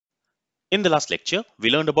In the last lecture, we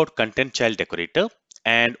learned about content child decorator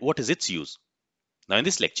and what is its use. Now in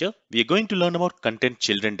this lecture, we are going to learn about content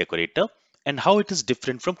children decorator and how it is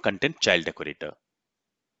different from content child decorator.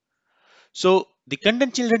 So the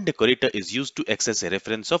content children decorator is used to access a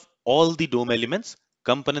reference of all the DOM elements,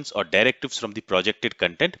 components or directives from the projected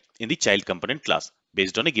content in the child component class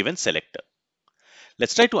based on a given selector.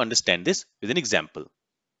 Let's try to understand this with an example.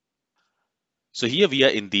 So here we are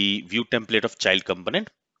in the view template of child component.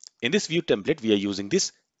 In this view template, we are using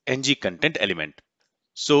this ng content element.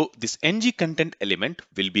 So this ng content element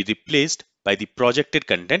will be replaced by the projected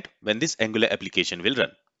content when this Angular application will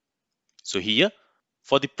run. So here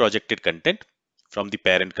for the projected content from the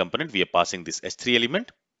parent component, we are passing this h3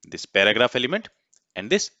 element, this paragraph element, and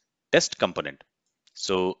this test component.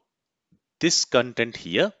 So this content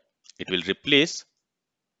here, it will replace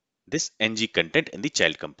this ng content in the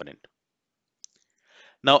child component.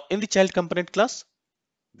 Now in the child component class,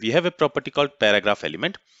 we have a property called paragraph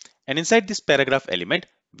element, and inside this paragraph element,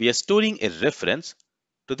 we are storing a reference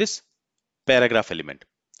to this paragraph element.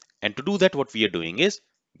 And to do that, what we are doing is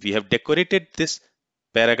we have decorated this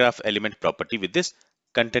paragraph element property with this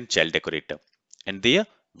content child decorator. And there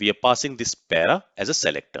we are passing this para as a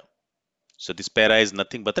selector. So this para is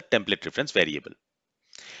nothing but the template reference variable.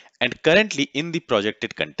 And currently in the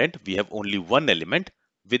projected content, we have only one element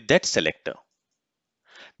with that selector.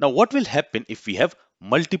 Now what will happen if we have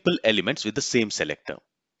multiple elements with the same selector?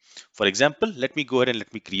 For example, let me go ahead and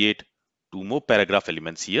let me create two more paragraph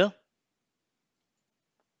elements here.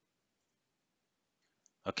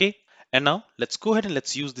 Okay, and now let's go ahead and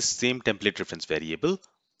let's use the same template reference variable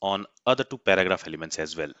on other two paragraph elements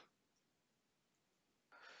as well.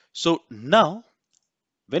 So now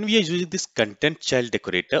when we are using this content child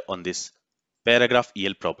decorator on this paragraph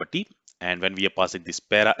EL property, and when we are passing this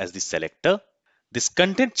para as the selector, this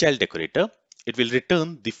content child decorator, it will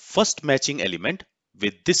return the first matching element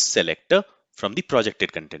with this selector from the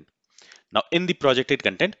projected content. Now in the projected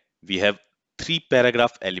content, we have three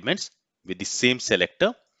paragraph elements with the same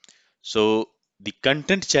selector. So the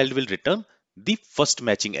content child will return the first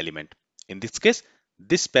matching element. In this case,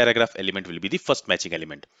 this paragraph element will be the first matching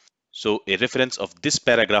element. So a reference of this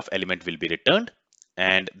paragraph element will be returned,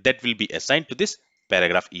 and that will be assigned to this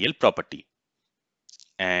paragraph EL property.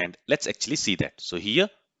 And let's actually see that. So here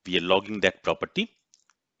we are logging that property.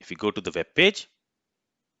 If we go to the web page,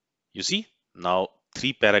 you see now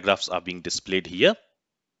three paragraphs are being displayed here.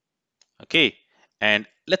 Okay, and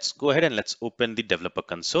let's go ahead and let's open the developer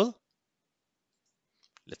console.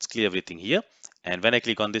 Let's clear everything here. And when I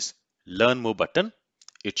click on this learn more button,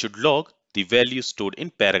 it should log the value stored in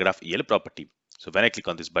paragraph EL property. So when I click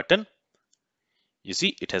on this button, you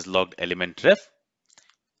see it has logged element ref.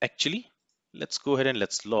 Actually, let's go ahead and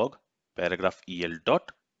let's log paragraph EL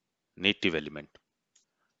dot native element.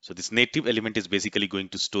 So this native element is basically going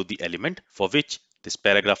to store the element for which this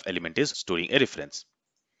paragraph element is storing a reference.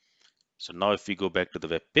 So now if we go back to the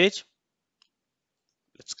web page,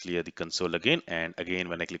 let's clear the console again. And again,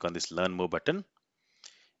 when I click on this learn more button,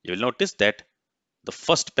 you will notice that the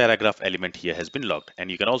first paragraph element here has been logged, and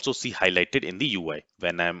you can also see highlighted in the UI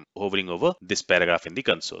when I'm hovering over this paragraph in the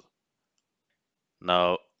console.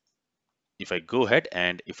 Now, if I go ahead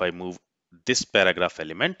and if I move this paragraph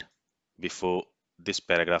element before this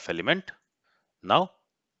paragraph element, now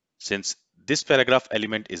since this paragraph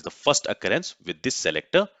element is the first occurrence with this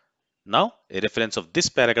selector, now a reference of this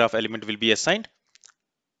paragraph element will be assigned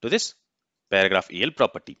to this paragraph EL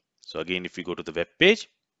property. So again, if we go to the web page,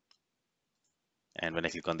 and when I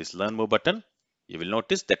click on this learn more button, you will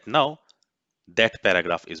notice that now that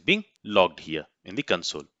paragraph is being logged here in the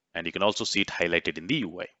console, and you can also see it highlighted in the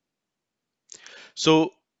UI.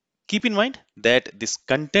 So keep in mind that this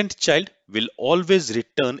content child will always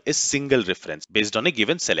return a single reference based on a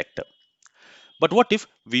given selector. But what if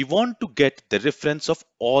we want to get the reference of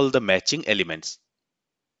all the matching elements?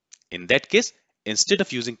 In that case, instead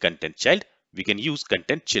of using content child, we can use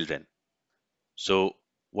content children. So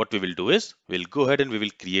what we will do is we'll go ahead and we will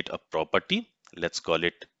create a property. Let's call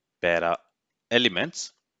it para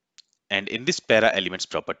elements. And in this para elements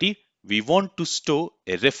property, we want to store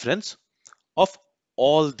a reference of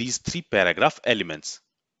all these three paragraph elements.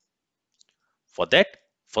 For that,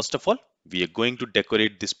 first of all, we are going to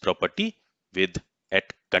decorate this property with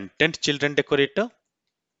at content children decorator.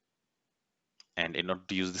 And in order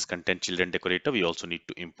to use this content children decorator, we also need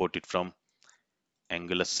to import it from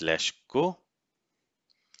angular/co.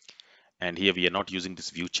 And here we are not using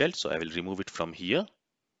this view child, so I will remove it from here.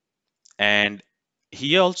 And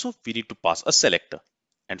here also we need to pass a selector.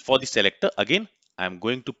 And for the selector, again, I'm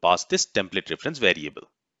going to pass this template reference variable.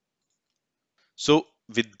 So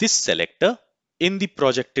with this selector, in the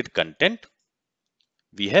projected content,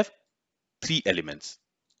 we have three elements.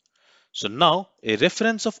 So now a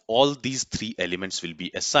reference of all these three elements will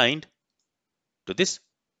be assigned to this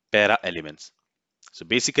para elements. So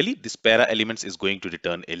basically this para elements is going to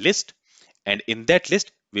return a list, and in that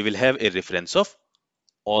list we will have a reference of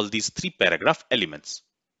all these three paragraph elements.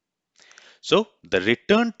 So the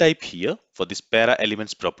return type here for this para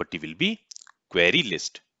elements property will be query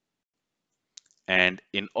list. And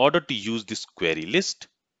in order to use this query list,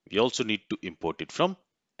 we also need to import it from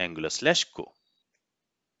Angular/Co.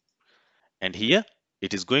 And here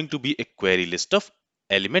it is going to be a query list of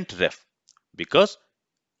element ref, because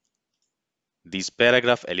these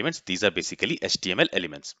paragraph elements, these are basically HTML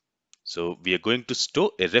elements. So we are going to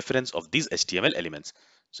store a reference of these HTML elements.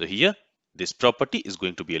 So here this property is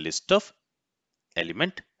going to be a list of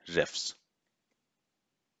element refs.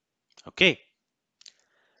 Okay.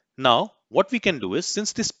 Now what we can do is,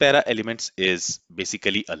 since this para elements is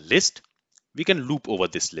basically a list, we can loop over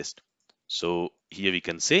this list. So here we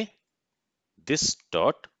can say this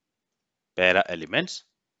dot para elements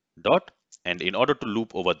dot, and in order to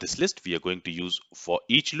loop over this list, we are going to use for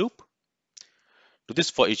each loop. To this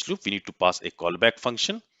for each loop, we need to pass a callback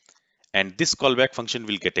function, and this callback function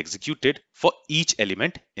will get executed for each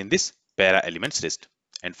element in this para elements list.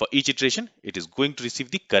 And for each iteration, it is going to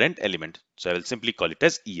receive the current element. So I will simply call it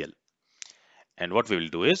as EL. And what we will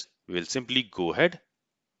do is, we will simply go ahead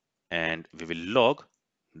and we will log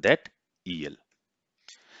that EL.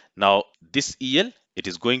 Now this EL, it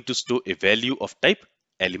is going to store a value of type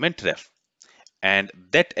element ref, and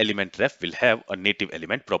that element ref will have a native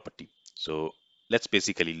element property. So let's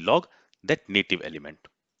basically log that native element.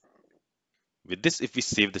 With this, if we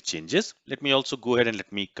save the changes, let me also go ahead and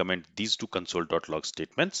let me comment these two console.log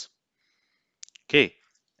statements. Okay,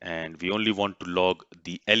 and we only want to log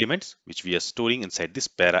the elements which we are storing inside this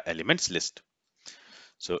para elements list.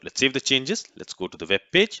 So let's save the changes. Let's go to the web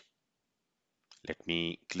page. Let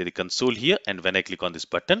me clear the console here, and when I click on this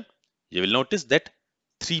button, you will notice that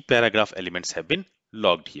three paragraph elements have been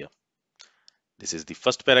logged here. This is the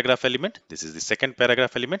first paragraph element, this is the second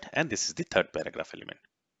paragraph element, and this is the third paragraph element.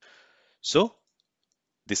 So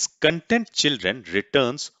this content children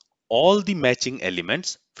returns all the matching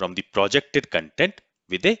elements from the projected content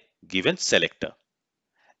with a given selector.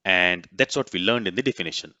 And that's what we learned in the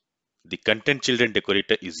definition. The content children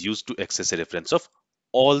decorator is used to access a reference of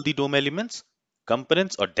all the DOM elements,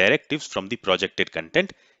 components or directives from the projected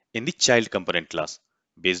content in the child component class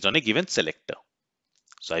based on a given selector.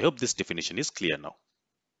 So I hope this definition is clear now.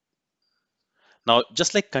 Now,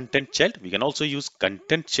 just like content child, we can also use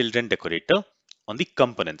content children decorator on the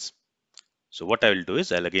components. So what I will do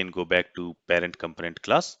is, I'll again go back to parent component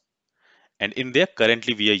class, and in there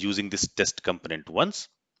currently we are using this test component once.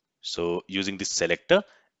 So using this selector,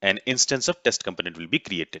 an instance of test component will be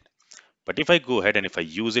created. But if I go ahead and if I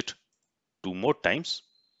use it two more times,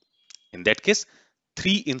 in that case,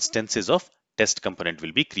 three instances of test component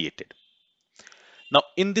will be created. Now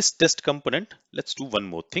in this test component, let's do one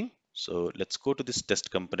more thing. So let's go to this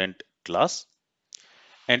test component class,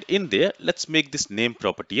 and in there, let's make this name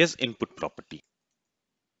property as input property.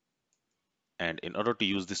 And in order to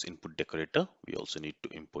use this input decorator, we also need to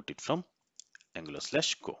import it from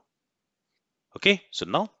Angular/Co. Okay, so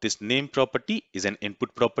now this name property is an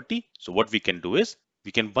input property. So what we can do is,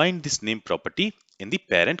 we can bind this name property in the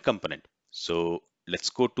parent component. So let's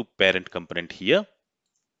go to parent component here.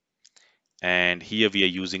 And here we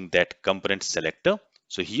are using that component selector.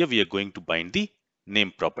 So here we are going to bind the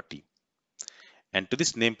name property. And to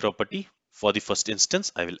this name property, for the first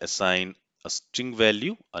instance, I will assign a string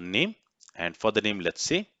value, a name, and for the name, let's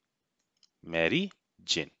say Mary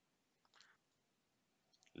Jane.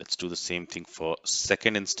 Let's do the same thing for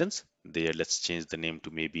second instance. There, let's change the name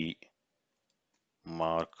to maybe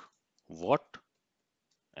Mark Watt.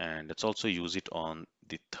 And let's also use it on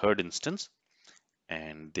the third instance.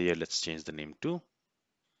 And there, let's change the name to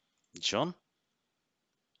John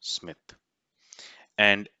Smith.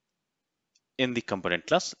 And in the component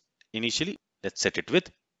class, initially, let's set it with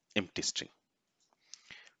empty string.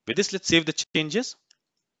 With this, let's save the changes,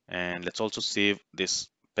 and let's also save this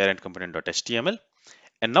parent component.html.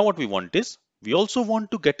 And now what we want is, we also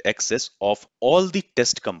want to get access of all the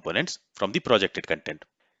test components from the projected content.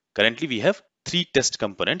 Currently, we have three test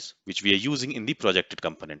components which we are using in the projected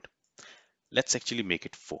component. Let's actually make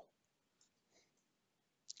it 4.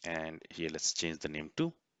 And here, let's change the name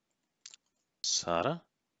to Sarah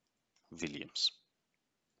Williams.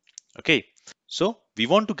 Okay, so we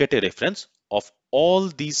want to get a reference of all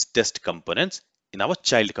these test components in our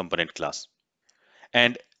child component class.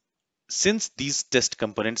 And since these test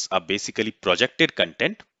components are basically projected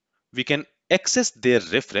content, we can access their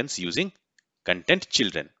reference using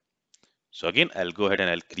ContentChildren. So again, I'll go ahead and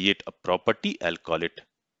I'll create a property. I'll call it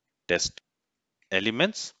test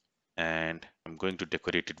elements, and I'm going to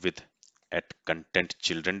decorate it with at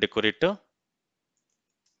ContentChildren decorator.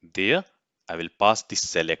 There, I will pass the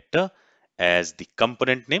selector as the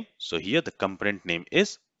component name. So here the component name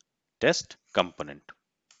is test component.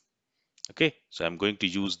 Okay, so I'm going to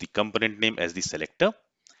use the component name as the selector.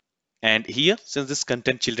 And here, since this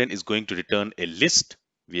ContentChildren is going to return a list,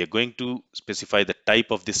 we are going to specify the type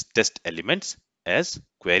of this test elements as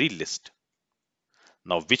query list.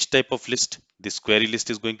 Now, which type of list this query list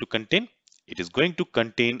is going to contain? It is going to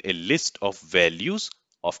contain a list of values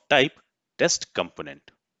of type test component.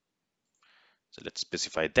 So let's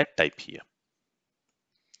specify that type here.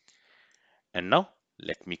 And now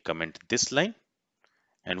let me comment this line.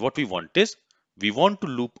 And what we want is, we want to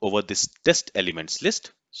loop over this test elements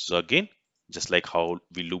list. So again, just like how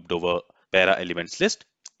we looped over para elements list,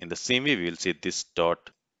 in the same way we will say this dot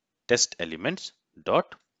test elements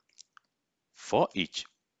dot for each.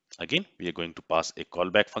 Again, we are going to pass a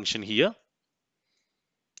callback function here,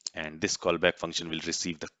 and this callback function will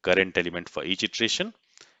receive the current element for each iteration.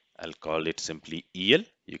 I'll call it simply EL.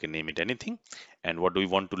 You can name it anything. And what do we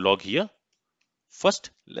want to log here?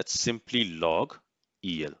 First, let's simply log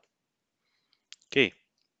EL. Okay,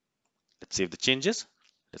 let's save the changes.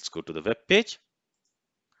 Let's go to the web page.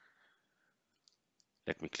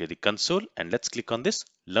 Let me clear the console and let's click on this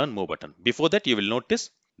Learn More button. Before that, you will notice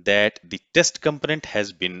that the test component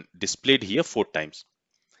has been displayed here 4 times.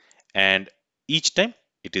 And each time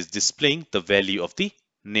it is displaying the value of the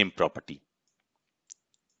name property.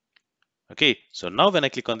 Okay, so now when I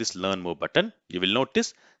click on this Learn More button, you will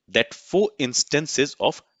notice that 4 instances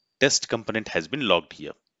of test component has been logged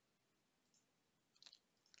here.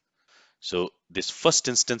 So this first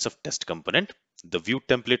instance of test component, the view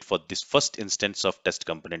template for this first instance of test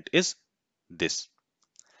component is this.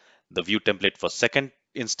 The view template for second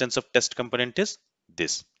instance of test component is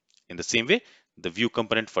this. In the same way, the view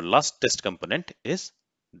component for last test component is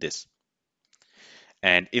this.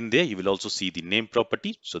 And in there, you will also see the name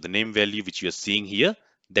property. So the name value which you are seeing here,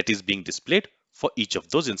 that is being displayed for each of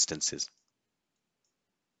those instances.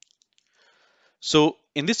 So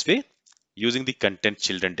in this way, using the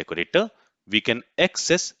ContentChildren decorator, we can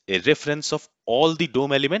access a reference of all the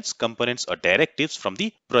DOM elements, components, or directives from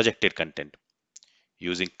the projected content.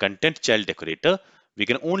 Using ContentChild decorator, we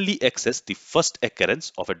can only access the first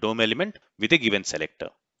occurrence of a DOM element with a given selector.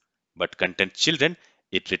 But ContentChildren,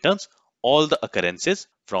 it returns all the occurrences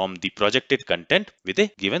from the projected content with a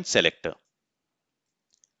given selector.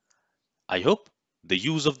 I hope the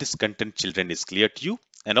use of this ContentChildren is clear to you,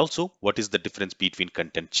 and also what is the difference between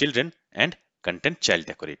ContentChildren and ContentChild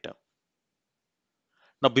decorator.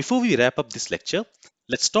 Now before we wrap up this lecture,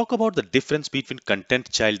 let's talk about the difference between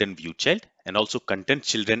ContentChild and ViewChild, and also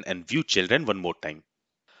ContentChildren and ViewChildren one more time.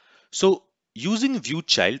 So using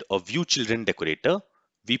ViewChild or ViewChildren decorator,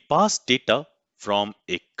 we pass data from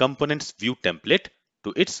a component's view template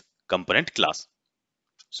to its component class.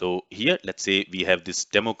 So here, let's say we have this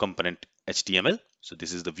demo component HTML. So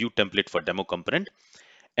this is the view template for demo component.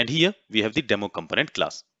 And here we have the demo component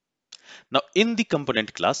class. Now in the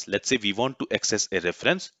component class, let's say we want to access a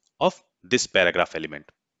reference of this paragraph element.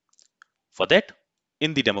 For that,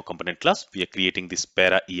 in the demo component class, we are creating this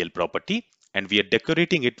para EL property and we are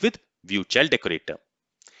decorating it with ViewChild decorator.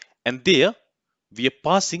 And there we are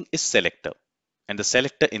passing a selector. And the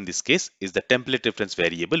selector in this case is the template reference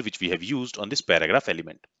variable which we have used on this paragraph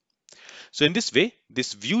element. So in this way,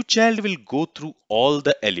 this ViewChild will go through all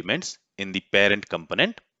the elements in the parent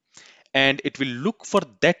component and it will look for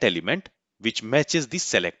that element which matches the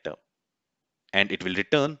selector. And it will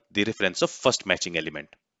return the reference of first matching element.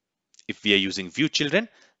 If we are using ViewChildren,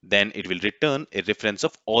 then it will return a reference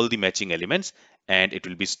of all the matching elements and it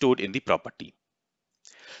will be stored in the property.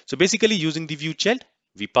 So basically using the ViewChild,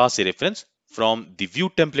 we pass a reference from the view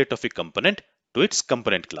template of a component to its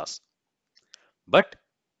component class. But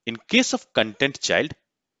in case of ContentChild,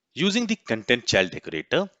 using the ContentChild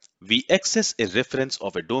decorator, we access a reference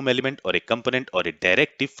of a DOM element or a component or a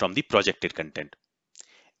directive from the projected content.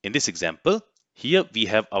 In this example, here we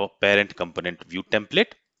have our parent component view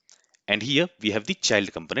template, and here we have the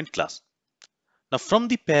child component class. Now from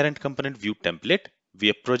the parent component view template, we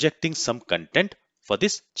are projecting some content for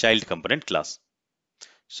this child component class.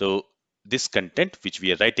 So this content which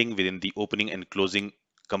we are writing within the opening and closing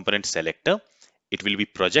component selector, it will be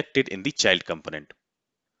projected in the child component.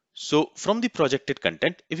 So from the projected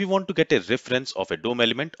content, if we want to get a reference of a DOM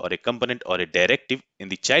element or a component or a directive in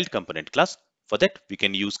the child component class, for that we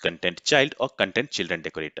can use ContentChild or ContentChildren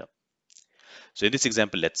decorator. So in this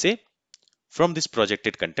example, let's say From this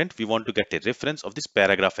projected content, we want to get a reference of this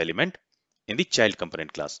paragraph element in the child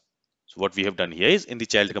component class. So what we have done here is in the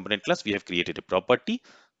child component class, we have created a property.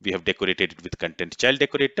 We have decorated it with content child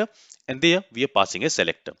decorator, and there we are passing a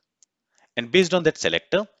selector. And based on that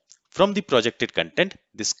selector, from the projected content,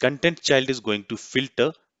 this content child is going to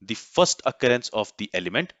filter the first occurrence of the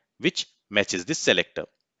element which matches this selector.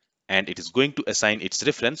 And it is going to assign its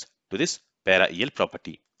reference to this para-el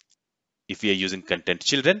property. If we are using content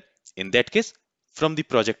children, in that case, from the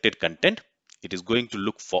projected content, it is going to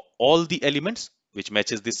look for all the elements which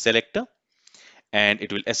matches this selector, and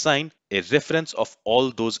it will assign a reference of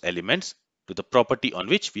all those elements to the property on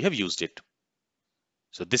which we have used it.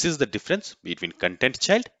 So this is the difference between content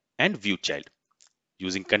child and view child.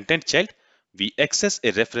 Using content child, we access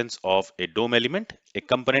a reference of a DOM element, a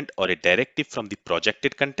component or a directive from the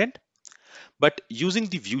projected content. But using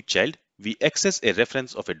the view child, we access a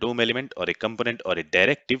reference of a DOM element or a component or a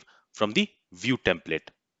directive from the view template.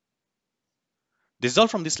 This is all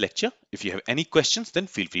from this lecture. If you have any questions, then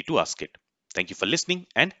feel free to ask it. Thank you for listening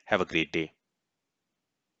and have a great day.